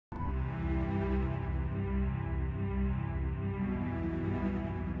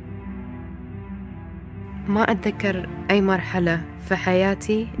ما أتذكر أي مرحلة في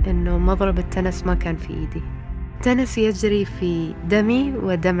حياتي إنه مضرب التنس ما كان في إيدي. التنس يجري في دمي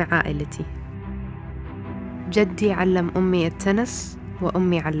ودم عائلتي. جدي علم أمي التنس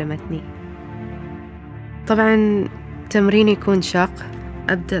وأمي علمتني. طبعا تمرين يكون شاق.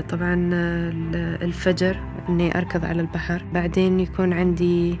 أبدأ طبعا الفجر إني أركض على البحر، بعدين يكون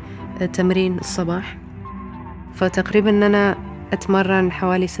عندي تمرين الصباح، فتقريبا إن أنا أتمرن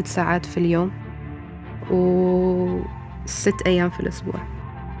حوالي 6 ساعات في اليوم و6 أيام في الأسبوع.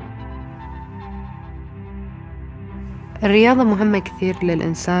 الرياضة مهمة كثير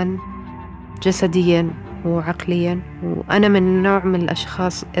للإنسان جسديا وعقليا، وأنا من نوع من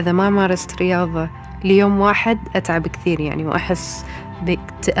الأشخاص إذا ما مارست رياضة ليوم واحد أتعب كثير يعني، وأحس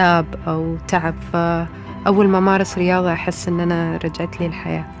باكتئاب أو تعب، فأول ما مارس رياضة أحس إن أنا رجعت لي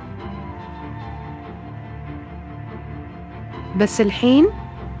الحياة. بس الحين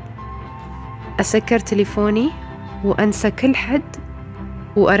أسكر تليفوني وأنسى كل حد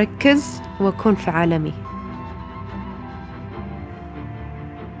وأركز وأكون في عالمي.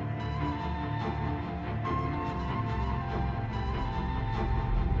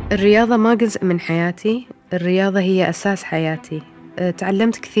 الرياضة ما جزء من حياتي، الرياضة هي أساس حياتي.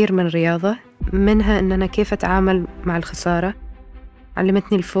 تعلمت كثير من الرياضة، منها أن أنا كيف أتعامل مع الخسارة،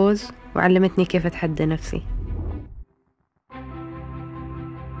 علمتني الفوز وعلمتني كيف أتحدى نفسي.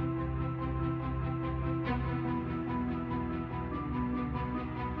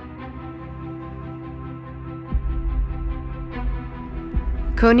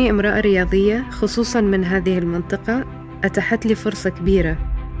 كوني امرأة رياضية خصوصاً من هذه المنطقة أتاحت لي فرصة كبيرة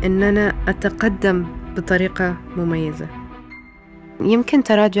إن أنا أتقدم بطريقة مميزة. يمكن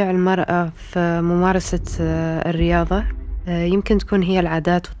تراجع المرأة في ممارسة الرياضة يمكن تكون هي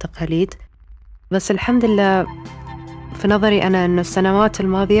العادات والتقاليد، بس الحمد لله في نظري أنا أن السنوات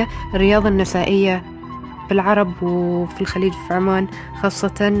الماضية الرياضة النسائية في العرب وفي الخليج في عمان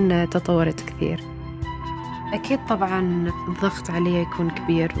خاصة تطورت كثير. أكيد طبعا الضغط علي يكون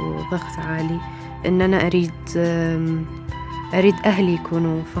كبير وضغط عالي، إن أنا أريد أهلي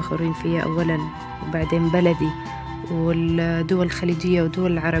يكونوا فخورين فيا أولا، وبعدين بلدي والدول الخليجية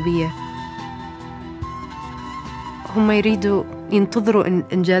والدول العربية. هم ينتظروا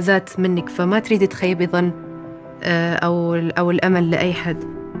إنجازات منك، فما تريد تخيبي ظن أو الأمل لأي حد.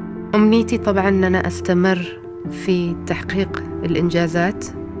 أمنيتي طبعا أن أنا أستمر في تحقيق الإنجازات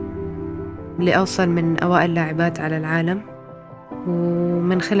لأوصل من أوائل اللاعبات على العالم،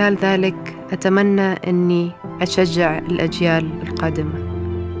 ومن خلال ذلك أتمنى أني أشجع الأجيال القادمة.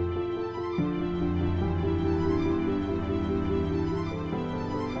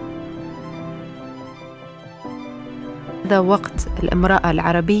 هذا وقت الامرأة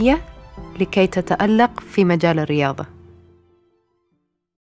العربية لكي تتألق في مجال الرياضة.